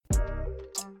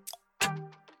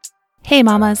Hey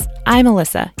mamas, I'm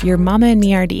Alyssa, your Mama and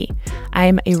Me RD.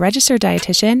 I'm a registered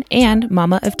dietitian and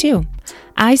mama of two.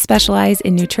 I specialize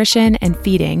in nutrition and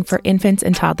feeding for infants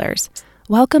and toddlers.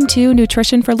 Welcome to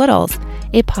Nutrition for Littles,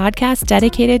 a podcast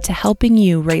dedicated to helping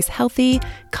you raise healthy,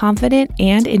 confident,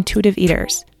 and intuitive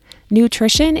eaters.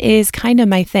 Nutrition is kind of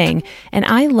my thing, and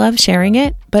I love sharing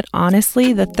it, but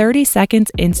honestly, the 30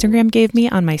 seconds Instagram gave me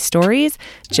on my stories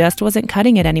just wasn't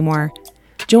cutting it anymore.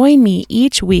 Join me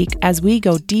each week as we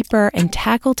go deeper and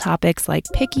tackle topics like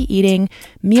picky eating,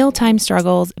 mealtime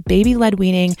struggles, baby-led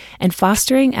weaning, and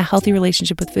fostering a healthy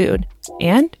relationship with food,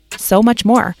 and so much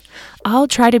more. I'll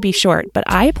try to be short, but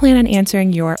I plan on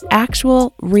answering your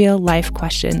actual real-life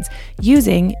questions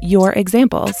using your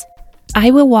examples. I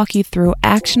will walk you through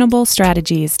actionable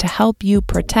strategies to help you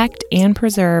protect and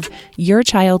preserve your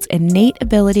child's innate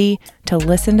ability to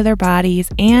listen to their bodies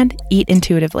and eat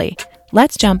intuitively.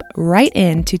 Let's jump right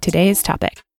into today's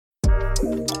topic.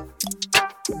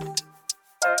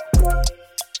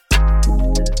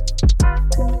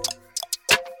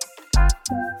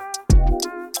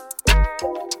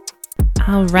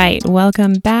 All right,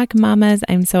 welcome back, mamas.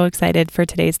 I'm so excited for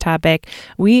today's topic.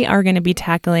 We are going to be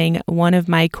tackling one of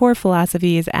my core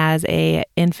philosophies as an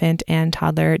infant and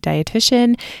toddler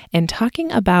dietitian and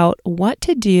talking about what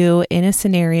to do in a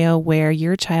scenario where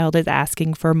your child is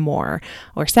asking for more,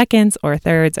 or seconds, or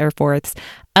thirds, or fourths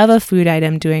of a food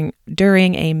item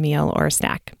during a meal or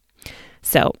snack.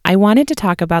 So I wanted to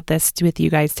talk about this with you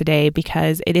guys today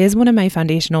because it is one of my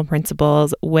foundational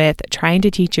principles with trying to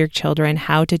teach your children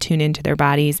how to tune into their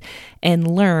bodies and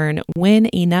learn when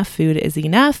enough food is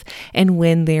enough and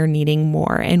when they're needing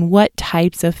more and what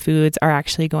types of foods are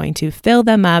actually going to fill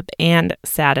them up and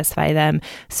satisfy them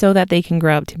so that they can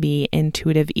grow up to be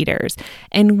intuitive eaters.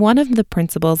 And one of the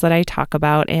principles that I talk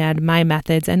about and my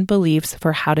methods and beliefs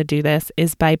for how to do this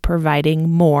is by providing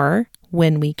more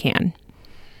when we can.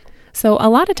 So a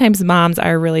lot of times moms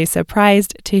are really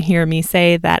surprised to hear me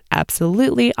say that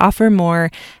absolutely offer more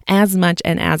as much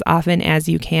and as often as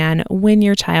you can when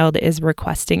your child is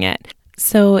requesting it.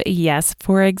 So yes,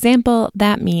 for example,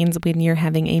 that means when you're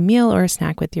having a meal or a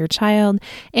snack with your child,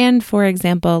 and for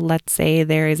example, let's say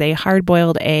there is a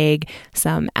hard-boiled egg,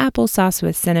 some applesauce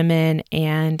with cinnamon,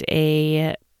 and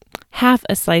half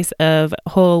a slice of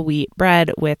whole wheat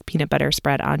bread with peanut butter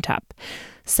spread on top.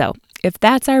 So if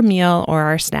that's our meal or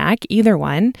our snack, either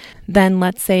one, then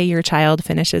let's say your child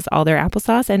finishes all their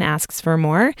applesauce and asks for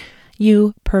more,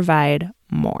 you provide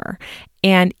more.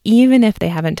 And even if they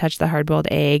haven't touched the hard-boiled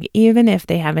egg, even if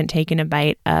they haven't taken a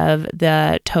bite of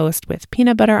the toast with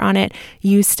peanut butter on it,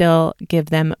 you still give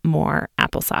them more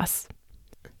applesauce.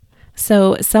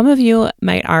 So some of you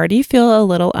might already feel a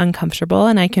little uncomfortable,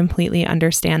 and I completely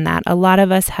understand that. A lot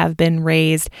of us have been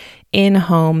raised in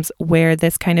homes where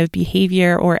this kind of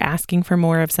behavior or asking for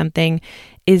more of something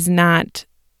is not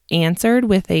answered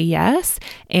with a yes,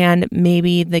 and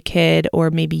maybe the kid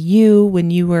or maybe you, when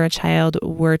you were a child,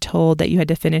 were told that you had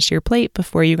to finish your plate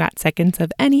before you got seconds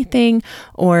of anything,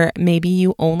 or maybe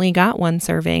you only got one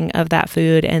serving of that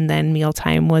food and then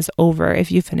mealtime was over if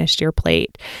you finished your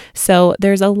plate. So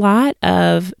there's a lot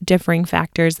of differing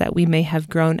factors that we may have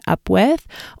grown up with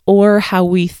or how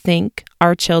we think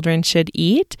our children should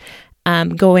eat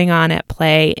going on at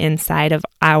play inside of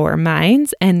our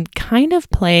minds and kind of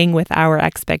playing with our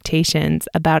expectations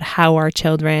about how our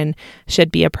children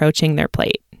should be approaching their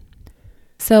plate.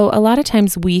 So a lot of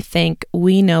times we think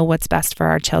we know what's best for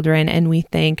our children and we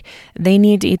think they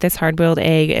need to eat this hard-boiled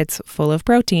egg. It's full of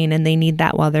protein and they need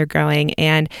that while they're growing,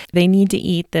 and they need to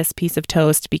eat this piece of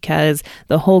toast because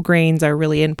the whole grains are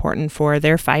really important for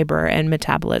their fiber and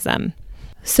metabolism.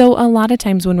 So a lot of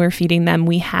times when we're feeding them,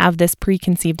 we have this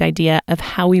preconceived idea of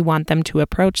how we want them to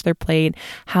approach their plate,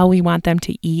 how we want them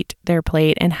to eat their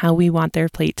plate, and how we want their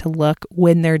plate to look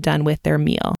when they're done with their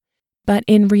meal. But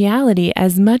in reality,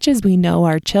 as much as we know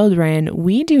our children,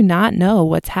 we do not know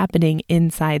what's happening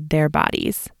inside their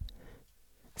bodies.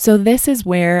 So this is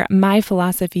where my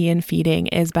philosophy in feeding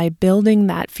is by building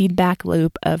that feedback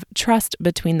loop of trust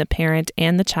between the parent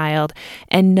and the child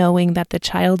and knowing that the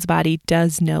child's body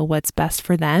does know what's best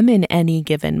for them in any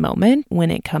given moment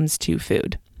when it comes to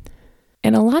food.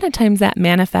 And a lot of times that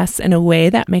manifests in a way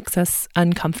that makes us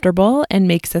uncomfortable and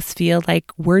makes us feel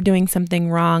like we're doing something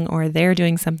wrong or they're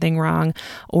doing something wrong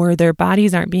or their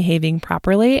bodies aren't behaving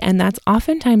properly. And that's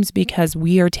oftentimes because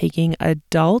we are taking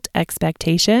adult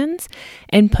expectations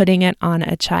and putting it on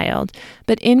a child.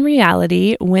 But in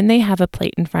reality, when they have a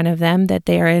plate in front of them that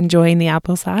they are enjoying the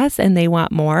applesauce and they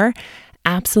want more,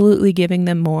 absolutely giving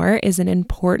them more is an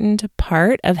important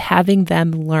part of having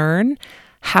them learn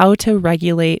how to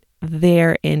regulate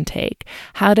their intake,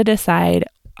 how to decide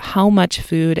how much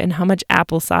food and how much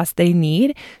applesauce they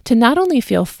need to not only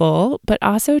feel full, but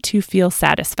also to feel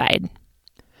satisfied.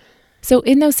 So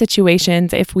in those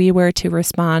situations, if we were to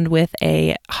respond with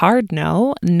a hard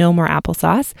no more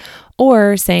applesauce,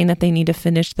 or saying that they need to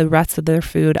finish the rest of their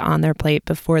food on their plate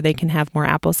before they can have more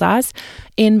applesauce,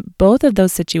 in both of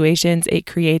those situations, it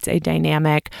creates a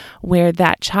dynamic where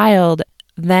that child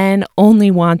then only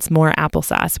wants more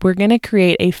applesauce. We're going to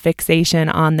create a fixation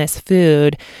on this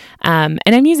food. And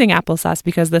I'm using applesauce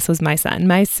because this was my son.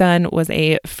 My son was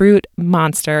a fruit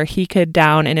monster. He could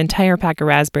down an entire pack of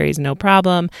raspberries, no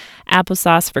problem.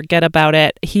 Applesauce, forget about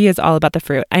it. He is all about the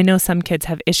fruit. I know some kids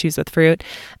have issues with fruit,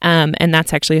 and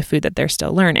that's actually a food that they're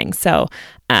still learning. So,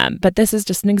 but this is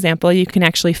just an example. You can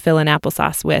actually fill in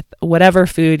applesauce with whatever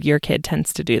food your kid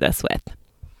tends to do this with.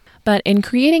 But in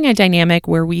creating a dynamic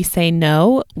where we say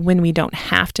no when we don't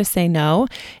have to say no,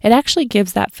 it actually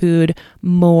gives that food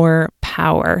more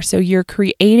power. So you're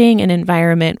creating an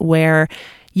environment where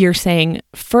you're saying,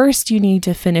 first, you need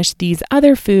to finish these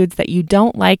other foods that you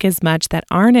don't like as much, that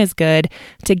aren't as good,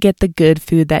 to get the good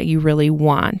food that you really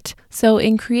want. So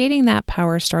in creating that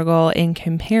power struggle, in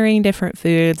comparing different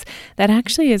foods, that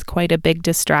actually is quite a big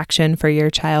distraction for your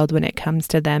child when it comes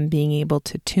to them being able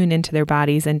to tune into their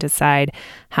bodies and decide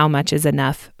how much is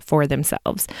enough for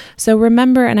themselves. So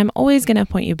remember, and I'm always going to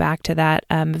point you back to that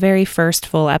very first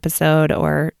full episode,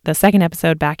 or the second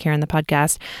episode back here on the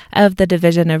podcast, of the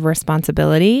division of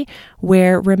responsibility,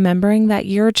 where remembering that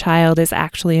your child is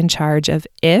actually in charge of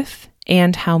if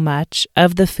and how much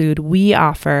of the food we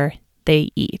offer they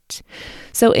eat.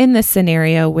 So in this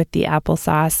scenario with the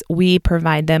applesauce, we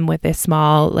provide them with a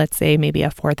small, let's say maybe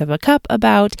 1/4 of a cup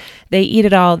about. They eat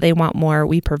it all, they want more,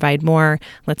 we provide more.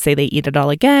 Let's say they eat it all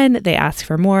again, they ask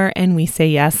for more, and we say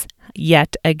yes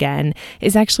yet again,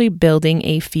 is actually building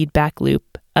a feedback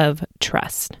loop of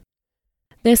trust.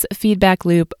 This feedback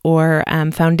loop or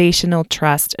foundational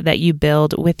trust that you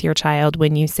build with your child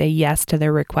when you say yes to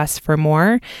their request for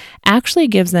more actually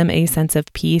gives them a sense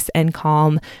of peace and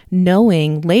calm,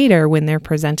 knowing later when they're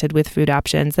presented with food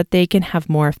options that they can have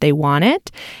more if they want it.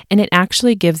 And it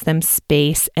actually gives them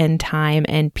space and time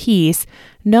and peace,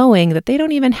 knowing that they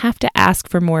don't even have to ask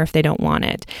for more if they don't want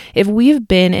it. If we've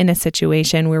been in a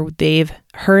situation where they've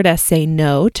heard us say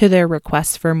no to their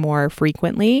requests for more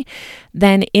frequently,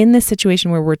 then in the situation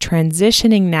where we're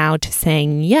transitioning now to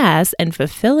saying yes and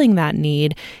fulfilling that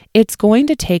need, it's going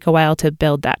to take a while to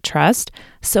build that trust.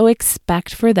 So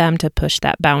expect for them to push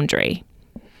that boundary.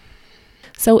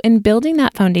 So in building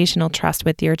that foundational trust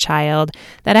with your child,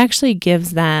 that actually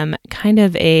gives them kind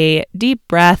of a deep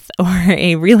breath or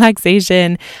a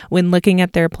relaxation when looking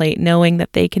at their plate, knowing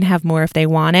that they can have more if they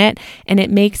want it, and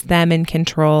it makes them in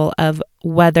control of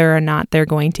whether or not they're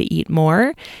going to eat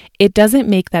more. It doesn't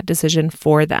make that decision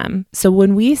for them. So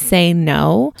when we say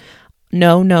no,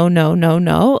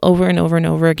 over and over and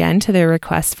over again to their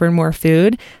requests for more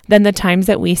food, then the times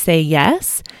that we say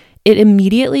yes, it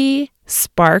immediately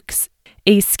sparks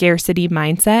a scarcity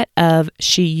mindset of,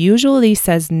 she usually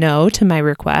says no to my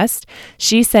request.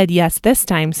 She said yes this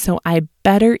time, so I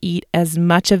better eat as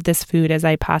much of this food as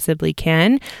I possibly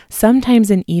can,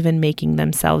 sometimes in even making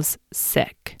themselves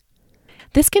sick.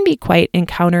 This can be quite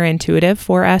counterintuitive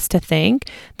for us to think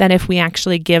that if we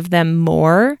actually give them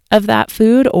more of that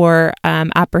food or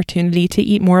opportunity to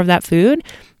eat more of that food,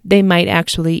 they might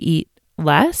actually eat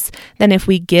less than if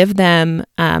we give them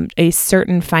a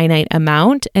certain finite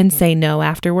amount and say no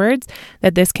afterwards,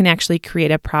 that this can actually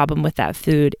create a problem with that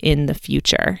food in the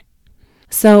future.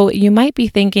 So you might be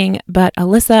thinking, but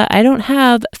Alyssa, I don't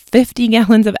have 50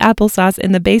 gallons of applesauce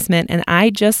in the basement, and I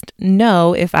just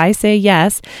know if I say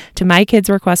yes to my kids'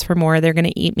 request for more, they're going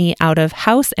to eat me out of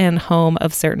house and home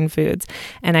of certain foods.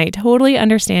 And I totally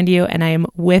understand you, and I am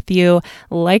with you.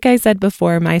 Like I said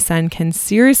before, my son can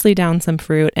seriously down some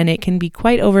fruit, and it can be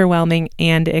quite overwhelming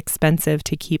and expensive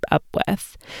to keep up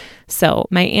with. So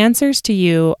my answers to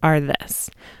you are this.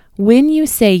 When you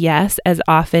say yes as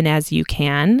often as you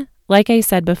can, like I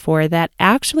said before, that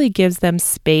actually gives them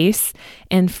space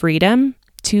and freedom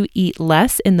to eat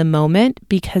less in the moment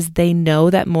because they know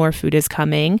that more food is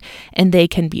coming and they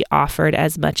can be offered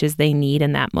as much as they need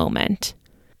in that moment.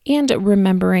 And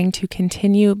remembering to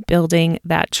continue building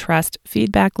that trust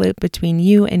feedback loop between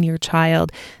you and your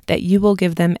child, that you will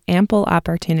give them ample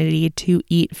opportunity to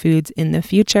eat foods in the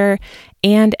future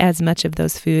and as much of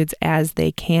those foods as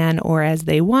they can or as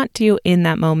they want to in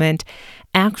that moment,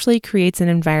 actually creates an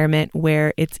environment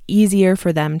where it's easier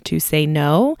for them to say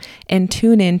no and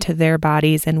tune into their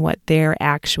bodies and what they're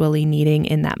actually needing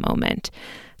in that moment.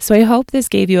 So I hope this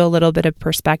gave you a little bit of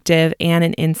perspective and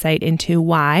an insight into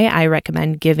why I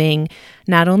recommend giving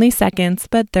not only seconds,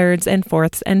 but thirds and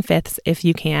fourths and fifths if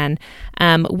you can.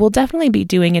 We'll definitely be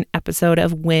doing an episode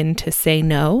of when to say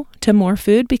no to more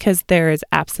food, because there is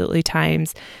absolutely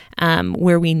times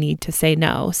where we need to say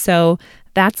no. So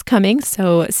that's coming.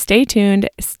 So stay tuned,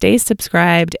 stay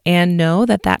subscribed, and know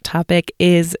that that topic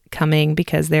is coming,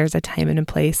 because there's a time and a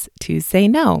place to say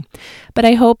no. But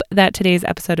I hope that today's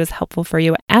episode was helpful for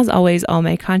you. As always, all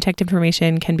my contact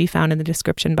information can be found in the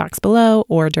description box below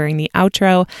or during the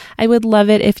outro. I would love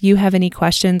it if you have any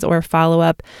questions or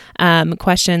follow-up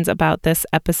questions about this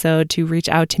episode to reach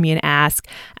out to me and ask,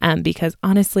 because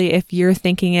honestly, if you're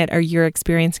thinking it or you're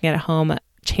experiencing it at home,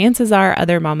 chances are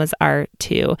other mamas are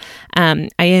too. I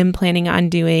am planning on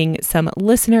doing some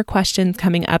listener questions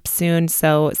coming up soon.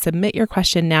 So submit your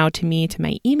question now to me, to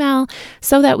my email,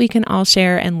 so that we can all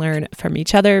share and learn from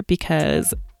each other,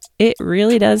 because it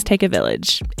really does take a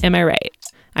village. Am I right?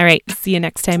 All right. See you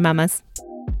next time, mamas.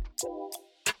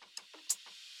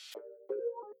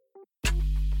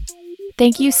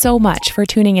 Thank you so much for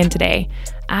tuning in today.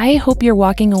 I hope you're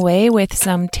walking away with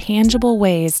some tangible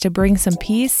ways to bring some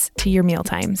peace to your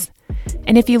mealtimes.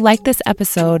 And if you like this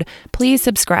episode, please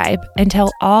subscribe and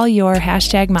tell all your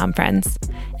 #mom friends.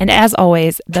 And as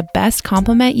always, the best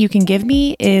compliment you can give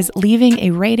me is leaving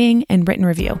a rating and written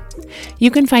review.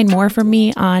 You can find more from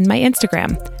me on my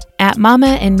Instagram at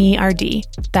mamaandmerd.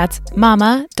 That's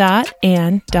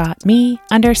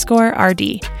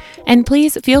mama.and.me_RD. And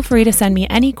please feel free to send me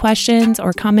any questions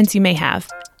or comments you may have.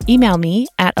 Email me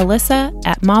at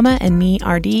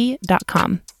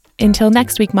alyssa@mamaandmerd.com. Until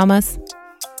next week, mamas.